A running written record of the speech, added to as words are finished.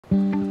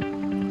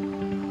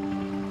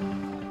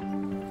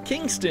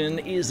Kingston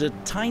is a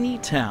tiny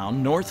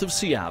town north of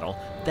Seattle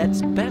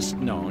that's best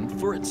known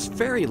for its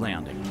ferry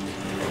landing.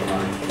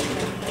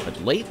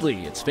 But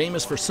lately, it's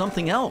famous for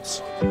something else.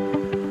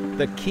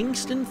 The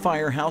Kingston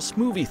Firehouse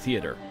Movie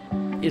Theater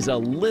is a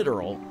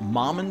literal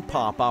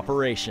mom-and-pop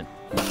operation.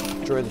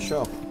 Enjoy the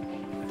show.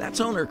 That's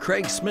owner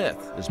Craig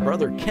Smith, his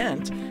brother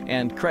Kent,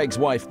 and Craig's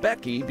wife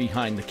Becky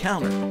behind the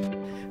counter.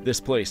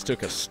 This place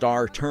took a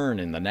star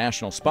turn in the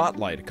national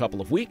spotlight a couple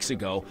of weeks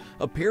ago,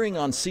 appearing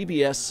on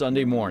CBS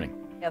Sunday Morning.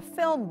 A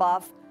film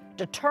buff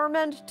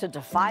determined to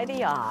defy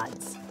the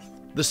odds.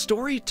 The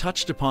story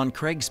touched upon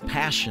Craig's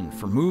passion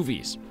for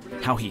movies,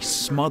 how he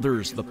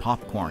smothers the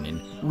popcorn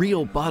in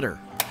real butter,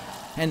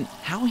 and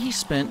how he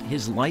spent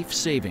his life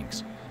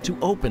savings to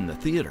open the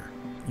theater.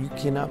 You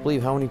cannot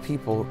believe how many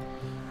people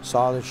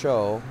saw the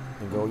show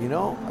and go, you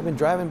know, I've been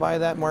driving by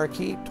that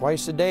marquee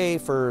twice a day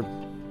for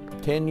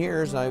 10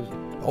 years, and I've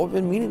always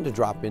been meaning to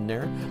drop in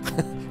there.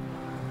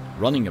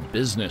 Running a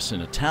business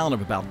in a town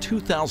of about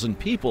 2,000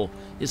 people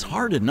is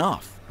hard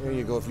enough. There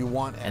you go, if you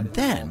want. And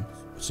then,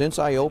 since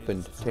I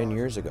opened 10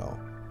 years ago,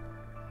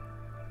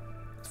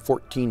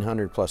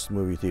 1,400 plus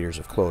movie theaters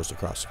have closed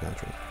across the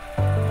country.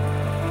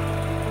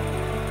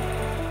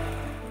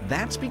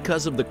 That's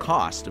because of the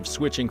cost of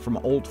switching from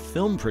old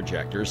film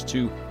projectors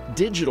to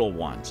digital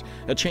ones,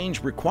 a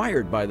change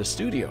required by the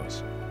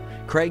studios.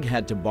 Craig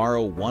had to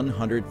borrow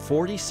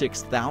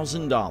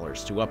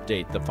 $146,000 to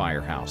update the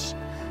firehouse.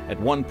 At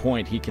one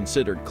point, he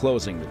considered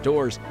closing the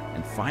doors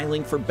and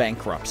filing for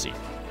bankruptcy.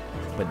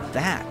 But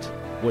that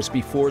was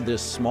before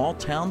this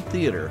small-town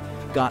theater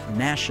got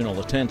national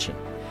attention,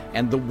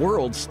 and the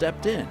world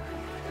stepped in,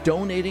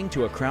 donating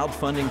to a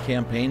crowdfunding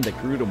campaign that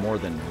grew to more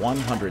than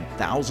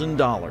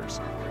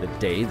 $100,000 the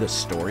day the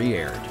story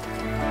aired.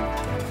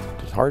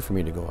 It's hard for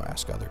me to go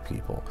ask other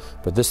people,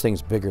 but this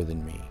thing's bigger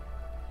than me.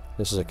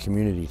 This is a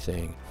community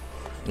thing.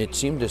 It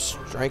seemed to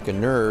strike a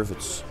nerve.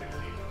 It's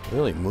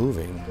really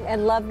moving.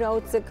 And love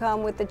notes that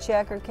come with the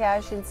check or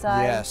cash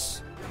inside.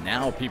 Yes.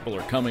 Now people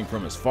are coming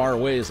from as far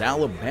away as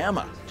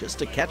Alabama just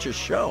to catch a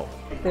show.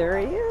 There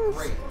he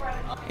is.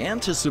 And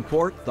to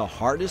support the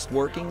hardest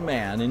working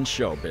man in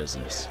show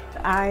business.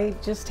 I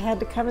just had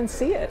to come and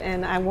see it,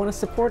 and I want to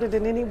support it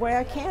in any way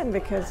I can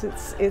because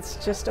it's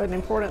just an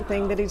important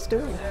thing that he's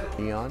doing.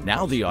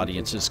 Now the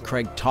audiences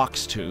Craig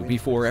talks to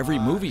before every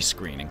movie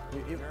screening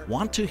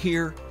want to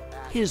hear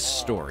his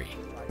story.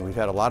 We've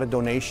had a lot of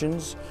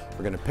donations.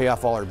 We're going to pay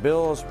off all our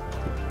bills.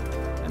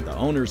 And the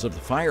owners of the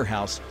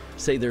firehouse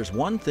say there's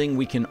one thing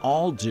we can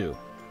all do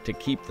to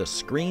keep the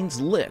screens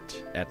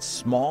lit at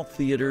small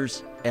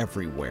theaters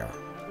everywhere.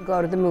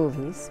 Go to the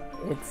movies.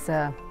 It's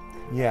a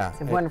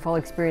wonderful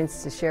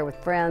experience to share with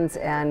friends,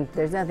 and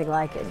there's nothing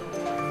like it.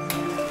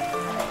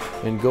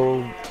 And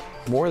go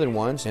more than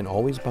once, and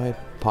always buy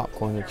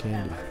popcorn and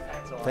candy.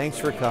 Thanks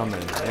for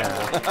coming.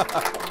 Yeah.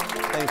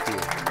 Thank you.